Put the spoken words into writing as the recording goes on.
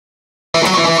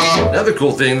other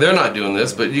cool thing, they're not doing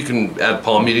this, but you can add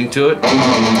palm muting to it.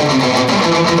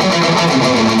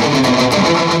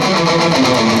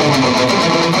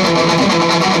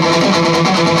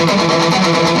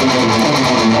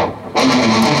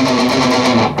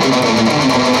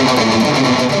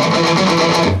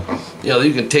 You know,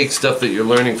 you can take stuff that you're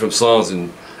learning from songs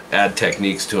and add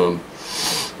techniques to them.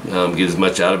 Get as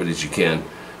much out of it as you can.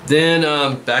 Then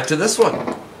back to this one.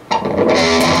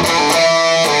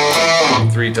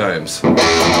 3 times.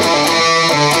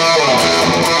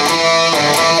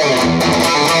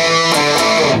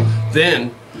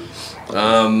 Then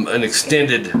an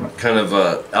extended kind of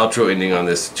outro ending on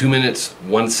this. 2 minutes,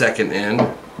 1 second in.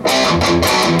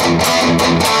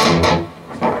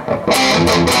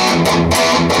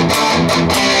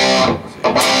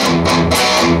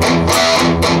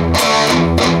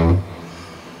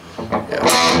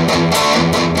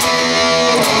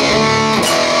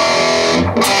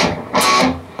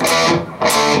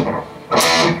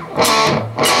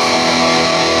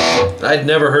 I'd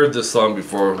never heard this song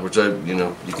before, which you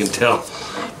can tell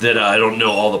that I don't know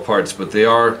all the parts, but they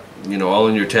are, all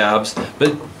in your tabs.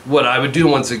 But what I would do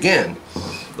once again,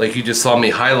 like you just saw me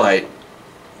highlight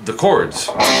the chords.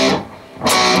 And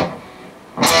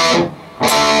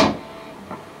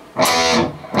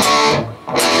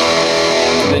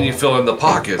then you fill in the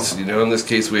pockets, in this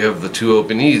case we have the 2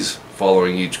 open E's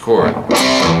following each chord.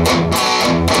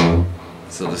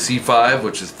 So the C5,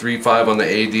 which is 3/5 on the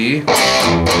AD,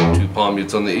 2 palm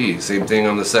mutes on the E. Same thing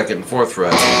on the 2nd and 4th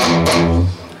fret.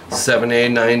 7A,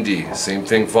 9D, same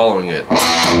thing following it.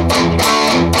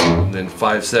 And then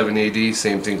 5/7 AD,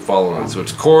 same thing following it. So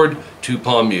it's chord, 2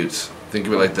 palm mutes. Think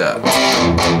of it like that.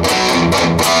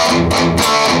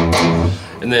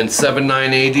 And then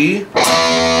 7/9 AD,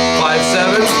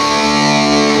 5/7,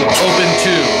 open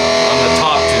 2 on the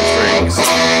top 2 strings.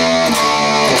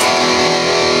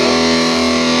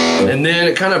 And then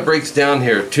it kind of breaks down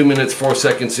here. 2 minutes, 4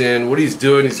 seconds in. What he's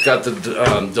doing, he's got the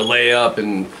delay up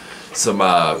and some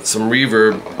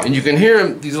reverb, and you can hear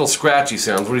him, these little scratchy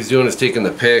sounds. What he's doing is taking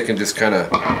the pick and just kind of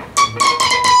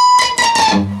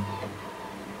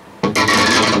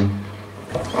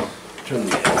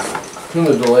turn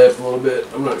the delay up a little bit.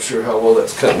 I'm not sure how well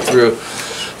that's cutting through,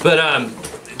 but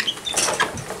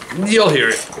you'll hear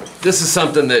it. This is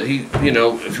something that he,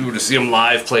 if you were to see him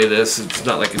live play this, it's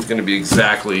not like it's going to be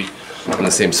exactly in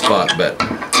the same spot, but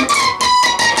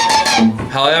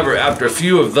however, after a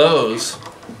few of those,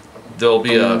 there'll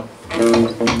be a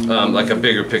like a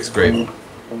bigger pick scrape.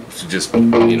 So just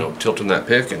tilting that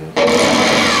pick and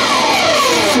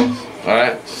all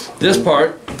right. This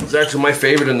part is actually my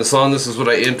favorite in the song. This is what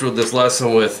I introed this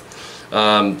lesson with.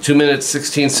 2 minutes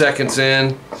 16 seconds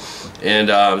in,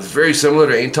 and it's very similar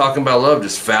to Ain't Talking About Love,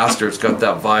 just faster. It's got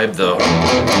that vibe though.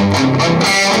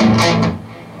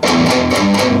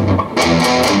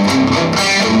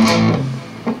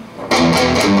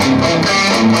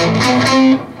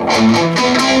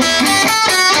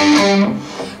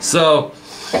 So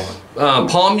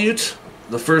palm mute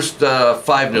the first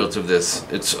 5 notes of this.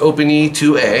 It's open E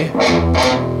to A,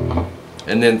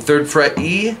 and then 3rd fret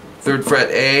E, 3rd fret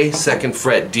A, 2nd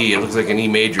fret D. It looks like an E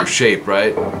major shape,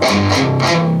 right?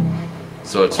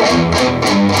 So it's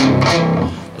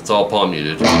all palm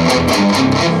muted.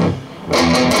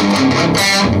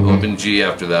 Open G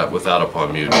after that without a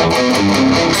palm mute.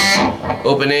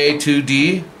 Open A to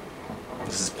D.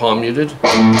 This is palm muted.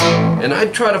 And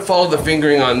I'd try to follow the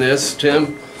fingering on this,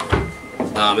 Tim.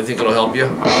 I think it'll help you.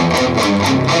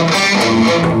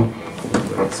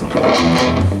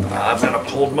 I've got a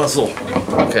pulled muscle.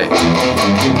 Okay.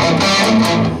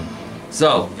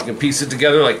 So, you can piece it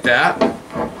together like that.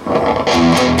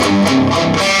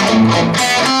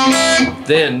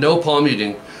 Then, no palm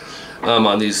muting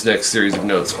on these next series of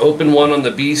notes. Open 1 on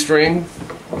the B string,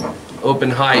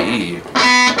 open high E.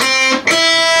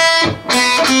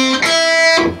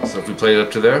 So if we play it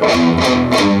up to there.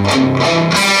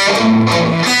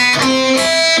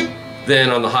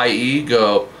 Then on the high E,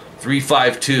 go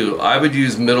 3-5-2. I would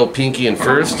use middle pinky in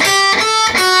first,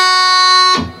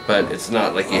 but it's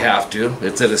not like you have to.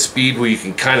 It's at a speed where you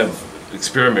can kind of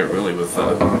experiment really with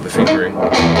the fingering.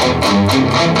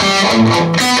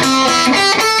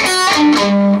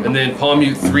 And then palm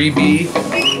mute 3B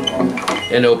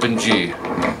and open G.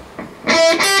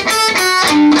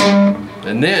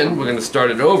 And then we're going to start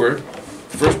it over,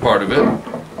 the first part of it.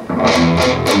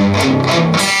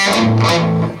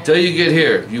 Till you get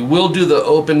here. You will do the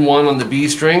open 1 on the B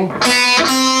string,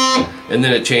 and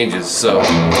then it changes. So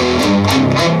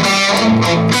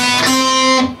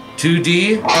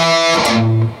 2D,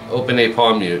 open A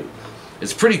palm mute.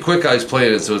 It's pretty quick I was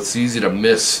playing it, so it's easy to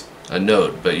miss a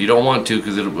note, but you don't want to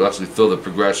because it'll actually throw the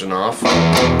progression off.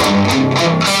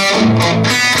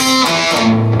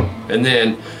 And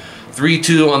then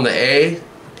 3-2 on the A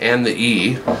and the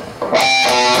E,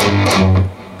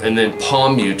 and then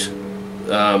palm mute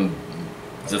the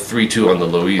 3-2 on the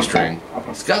low E string.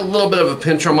 It's got a little bit of a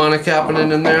pinch harmonic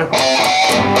happening in there.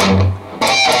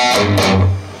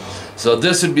 So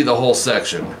this would be the whole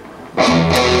section.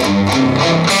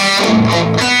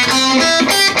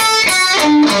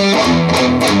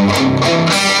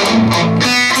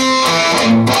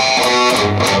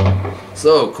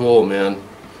 So cool, man.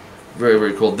 Very,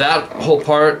 very cool. That whole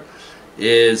part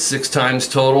is 6 times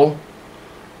total,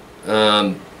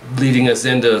 leading us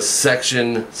into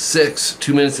section 6,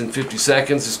 2 minutes and 50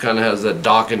 seconds. Just kind of has that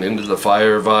docking into the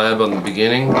fire vibe on the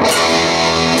beginning.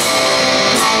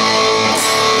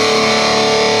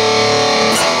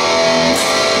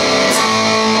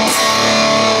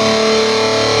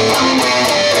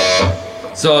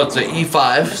 So it's an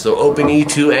E5, so open E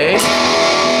to A,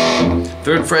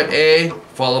 3rd fret A,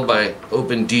 followed by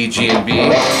open D, G, and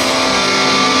B,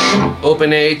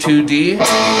 open A, 2 D,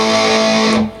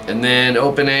 and then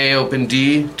open A, open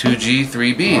D, 2 G,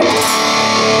 3 B. So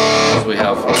we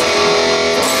have.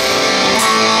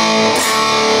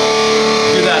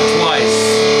 Do that twice.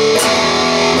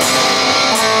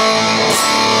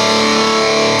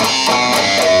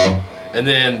 And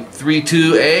then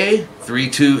 3-2 A,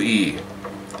 3-2 E.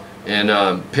 And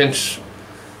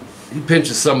he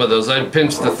pinches some of those. I'd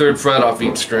pinch the 3rd fret off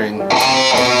each string.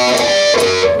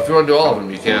 If you want to do all of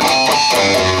them, you can. And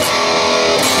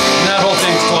that whole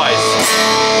thing's twice.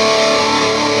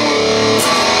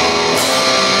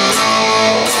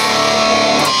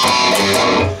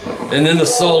 And then the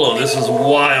solo. This is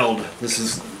wild. This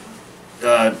is.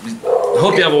 I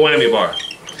hope you have a whammy bar.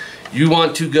 You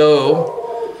want to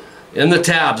go in the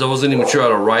tabs. I wasn't even sure how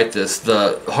to write this.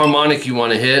 The harmonic you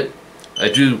want to hit. I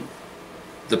do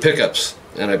the pickups,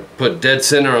 and I put dead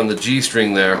center on the G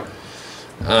string there.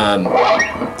 You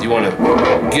want to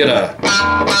get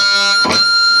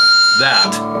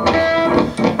that,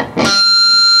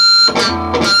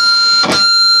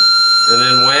 and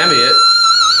then whammy it.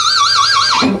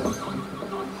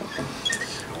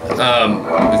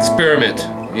 Experiment,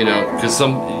 you know, because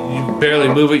you barely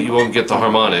move it, you won't get the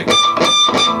harmonic.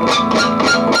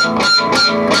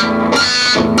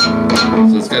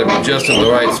 So it's got to be just in the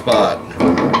right spot.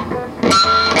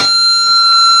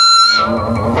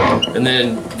 And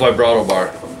then vibrato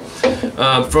bar.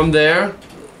 From there,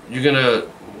 you're going to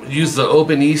use the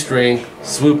open E string,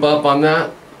 swoop up on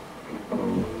that.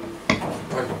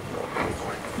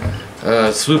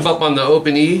 Swoop up on the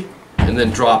open E, and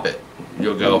then drop it.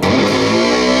 You'll go.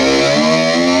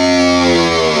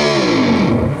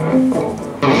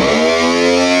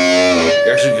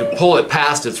 You actually can pull it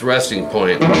past its resting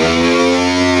point.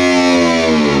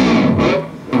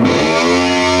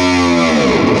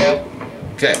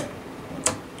 Okay,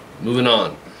 moving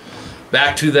on.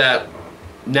 Back to that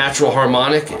natural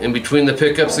harmonic in between the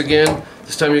pickups again.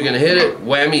 This time you're going to hit it,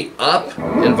 whammy up,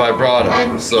 and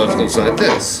vibrato. So it's going to sound like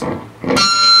this.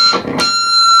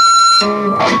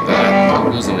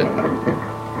 I'm losing it.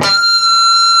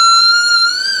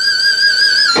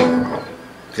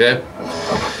 Okay.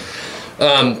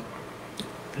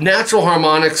 Natural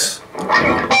harmonics,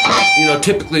 you know,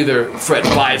 typically they're fret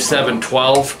 5, 7,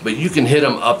 12, but you can hit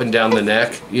them up and down the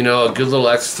neck. You know, a good little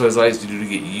exercise I used to do to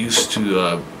get used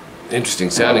to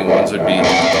interesting sounding ones would be,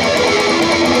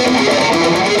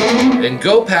 and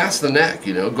go past the neck,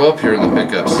 you know, go up here in the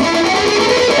pickups.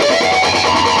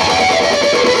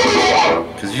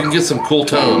 Because you can get some cool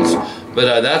tones,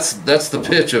 but that's the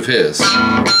pitch of his.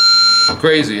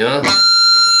 Crazy, huh?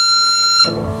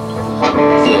 So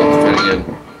let's try it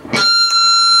again.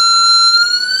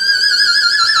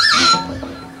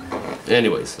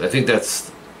 Anyways, I think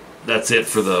that's it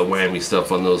for the whammy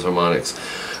stuff on those harmonics.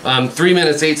 3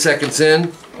 minutes 8 seconds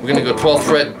in, we're gonna go 12th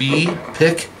fret B,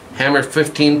 pick, hammer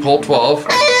 15, pull 12,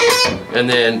 and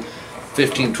then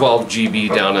 15, 12, GB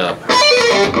down up.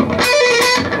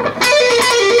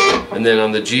 And then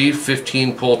on the G,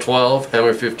 15, pull 12,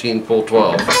 hammer 15, pull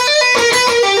 12.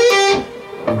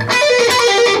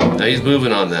 Now he's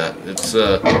moving on that. It's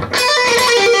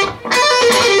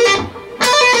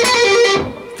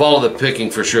follow the picking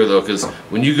for sure though, because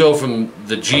when you go from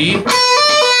the G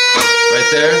right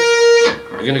there,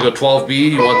 you're gonna go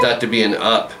 12B. You want that to be an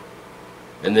up,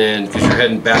 and then because you're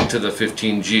heading back to the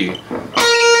 15G,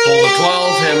 pull the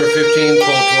 12, hammer 15,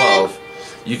 pull 12.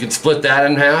 You can split that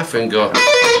in half and go,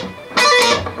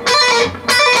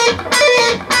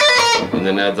 and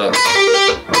then add the,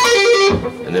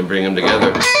 and then bring them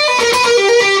together.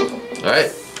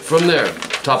 Alright, from there,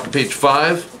 top of page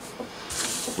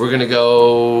 5. We're gonna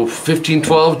go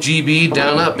 1512 GB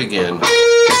down up again.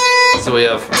 So we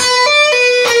have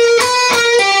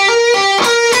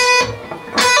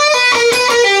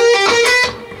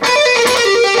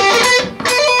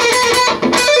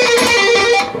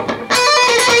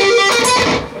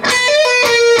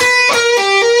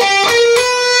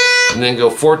and then go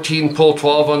 14, pull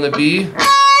 12 on the B.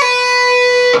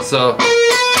 So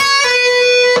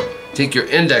take your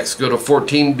index, go to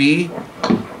 14B,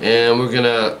 and we're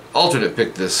gonna alternate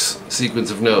pick this sequence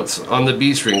of notes on the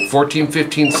B string, 14,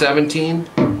 15, 17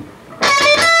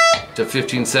 to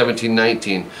 15, 17,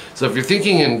 19. So if you're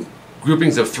thinking in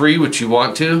groupings of 3, which you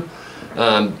want to,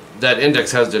 that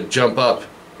index has to jump up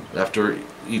after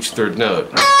each third note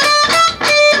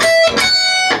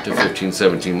to 15,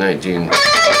 17, 19.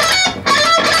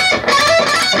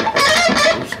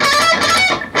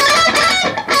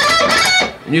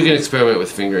 And you can experiment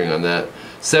with fingering on that.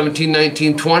 17,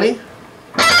 19, 20.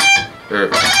 There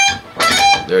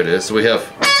it is. So we have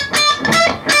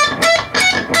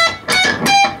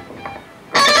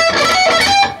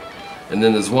and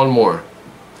then there's one more.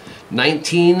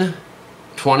 19,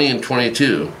 20, and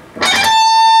 22.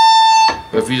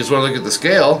 But if you just want to look at the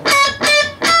scale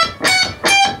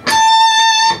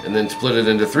and then split it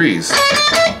into 3s.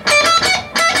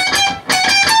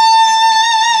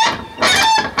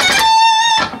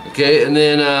 Okay, and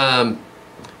then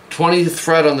 20th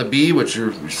fret on the B, which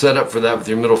you're set up for that with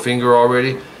your middle finger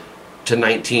already, to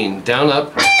 19. Down,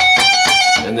 up,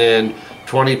 and then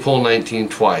 20, pull 19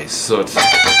 twice. So it's,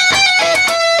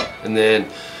 and then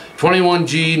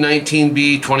 21G,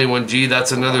 19B, 21G,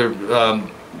 that's another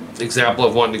example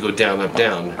of wanting to go down, up,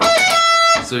 down.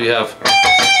 So you have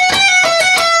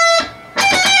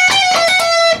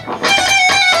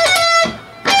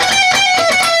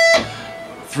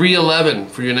 $311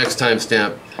 for your next time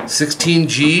stamp.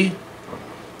 16G,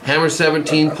 hammer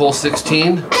 17, pull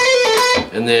 16,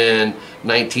 and then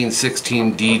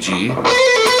 1916 DG.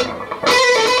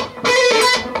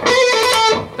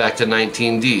 Back to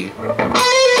 19D.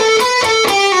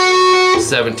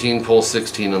 17, pull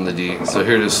 16 on the D. So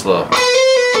here it is slow.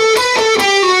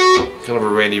 Kind of a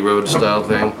Randy Rhoads style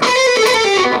thing.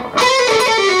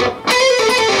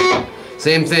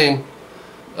 Same thing.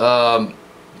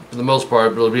 For the most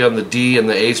part, but it'll be on the D and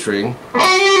the A string.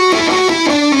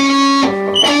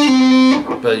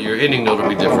 But your ending note will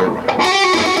be different.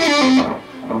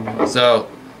 So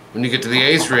when you get to the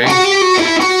A string,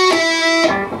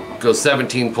 go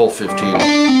 17, pull 15.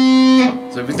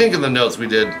 So if you think of the notes we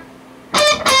did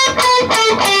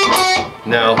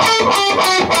now.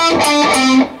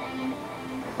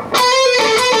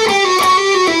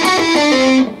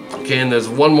 Okay, and there's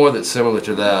one more that's similar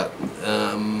to that.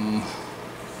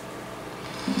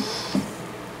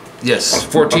 Yes,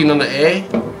 14 on the A,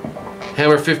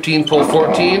 hammer 15, pull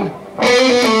 14,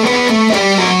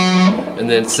 and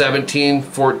then 17,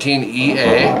 14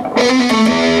 EA,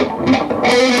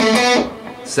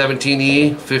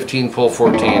 17E, 15, pull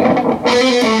 14.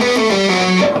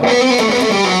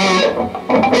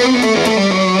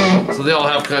 So they all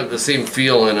have kind of the same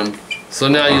feel in them. So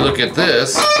now you look at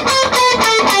this.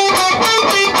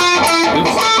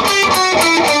 Oops.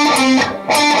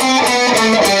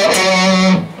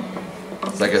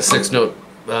 It's like a 6-note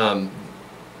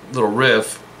little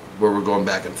riff where we're going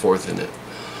back and forth in it.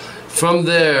 From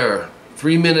there,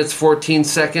 3 minutes 14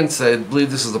 seconds. I believe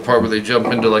this is the part where they jump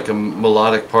into like a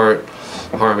melodic part,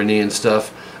 harmony and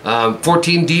stuff.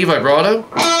 14D vibrato.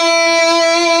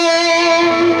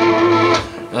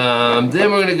 Then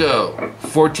we're gonna go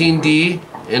 14D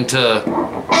into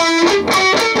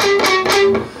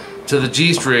the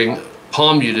G string,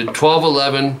 palm muted, 12,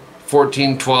 11,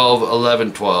 14, 12,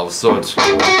 11, 12. So it's, so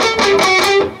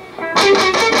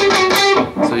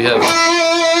you have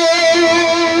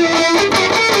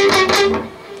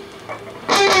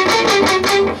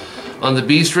on the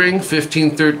B string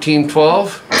 15, 13,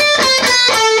 12,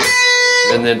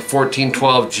 and then 14,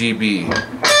 12 GB.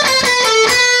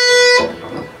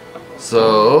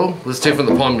 So let's take from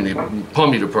the palm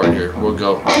muted part here. We'll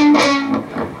go.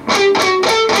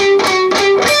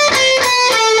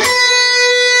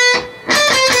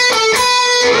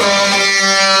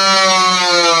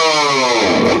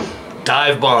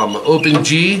 Dive bomb, open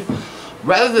G.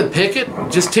 Rather than pick it,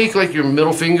 just take like your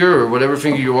middle finger or whatever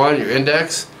finger you want, your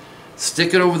index,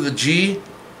 stick it over the G,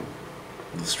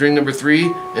 string number 3,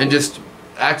 and just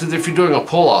act as if you're doing a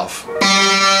pull off. And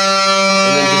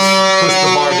then just push the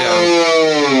bar down.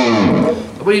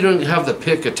 That way you don't have the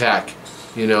pick attack,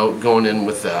 you know, going in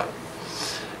with that.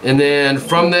 And then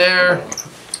from there,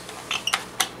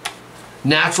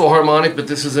 natural harmonic, but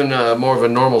this is in more of a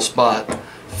normal spot.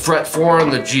 fret 4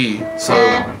 on the G. So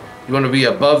you want to be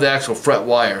above the actual fret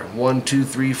wire. 1, 2,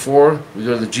 3, 4. We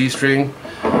go to the G string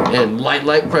and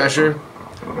light pressure.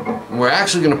 And we're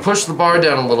actually going to push the bar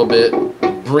down a little bit,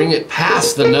 bring it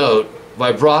past the note,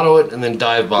 vibrato it, and then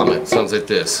dive bomb it. Sounds like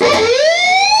this.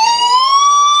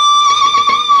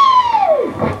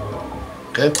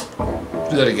 Okay,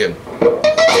 do that again.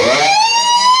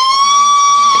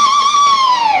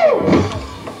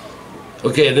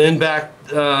 Okay, then back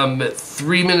at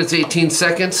 3 minutes 18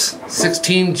 seconds,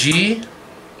 16 G.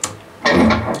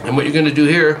 And what you're going to do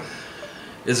here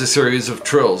is a series of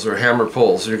trills or hammer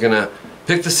pulls. You're going to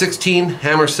pick the 16,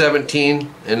 hammer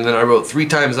 17, and then I wrote 3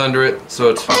 times under it, so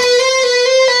it's,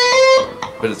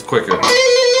 but it's quicker.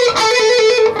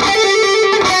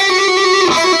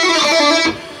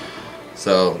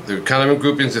 So they're kind of in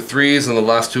groupings of 3s, and the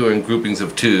last 2 are in groupings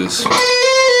of 2s.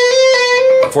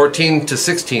 14 to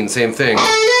 16, same thing.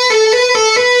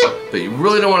 But you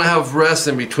really don't want to have rests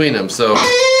in between them, so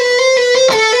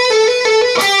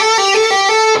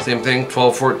same thing,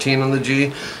 12, 14 on the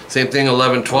G. Same thing,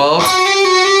 11, 12.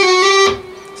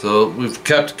 So we've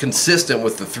kept consistent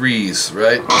with the 3s,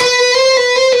 right?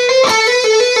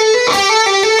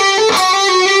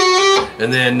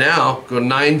 And then now, go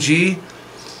 9G,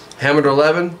 hammered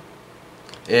 11,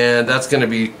 and that's going to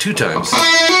be 2 times.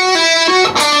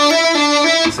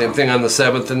 Same thing on the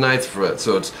 7th and 9th fret.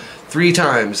 So it's 3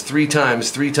 times, 3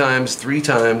 times, 3 times, 3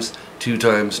 times, 2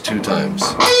 times, 2 times.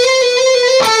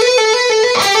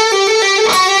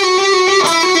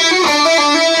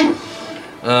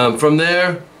 From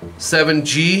there,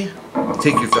 7G,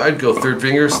 take your, I'd go 3rd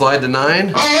finger, slide to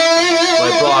 9,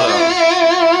 vibrato.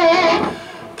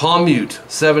 Palm mute,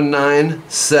 7, 9,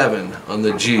 7 on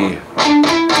the G.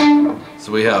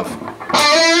 So we have.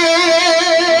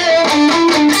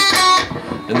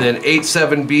 And then 8,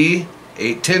 7B,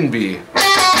 8, 10B.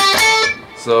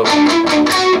 So,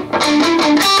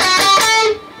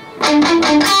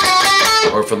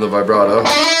 or from the vibrato.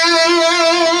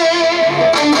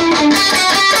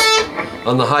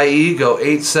 On the high E, go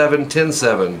 8, 7, 10,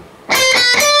 7.